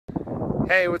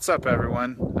Hey, what's up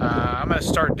everyone? I'm going to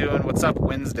start doing What's Up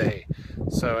Wednesday.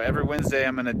 So every Wednesday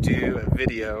I'm going to do a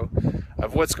video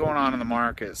of what's going on in the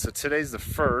market. So today's the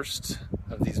first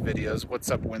of these videos, What's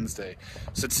Up Wednesday.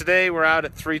 So today we're out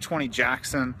at 320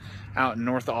 Jackson out in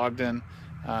North Ogden,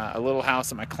 a little house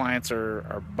that my clients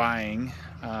are buying.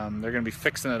 They're going to be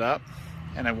fixing it up,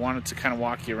 and I wanted to kind of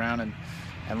walk you around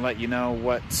and let you know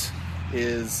what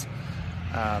is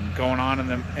going on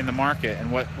in the market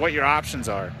and what your options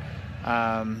are.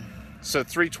 So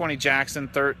 320 Jackson,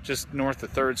 just north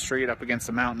of 3rd Street, up against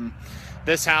the mountain.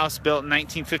 This house built in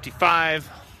 1955,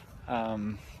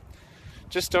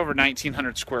 just over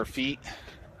 1,900 square feet.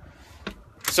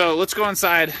 So let's go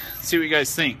inside, see what you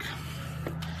guys think.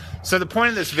 So the point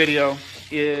of this video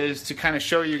is to kind of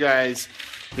show you guys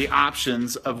the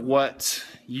options of what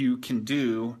you can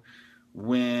do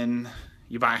when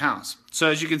you buy a house. So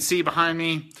as you can see behind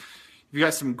me, you've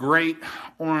got some great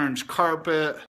orange carpet.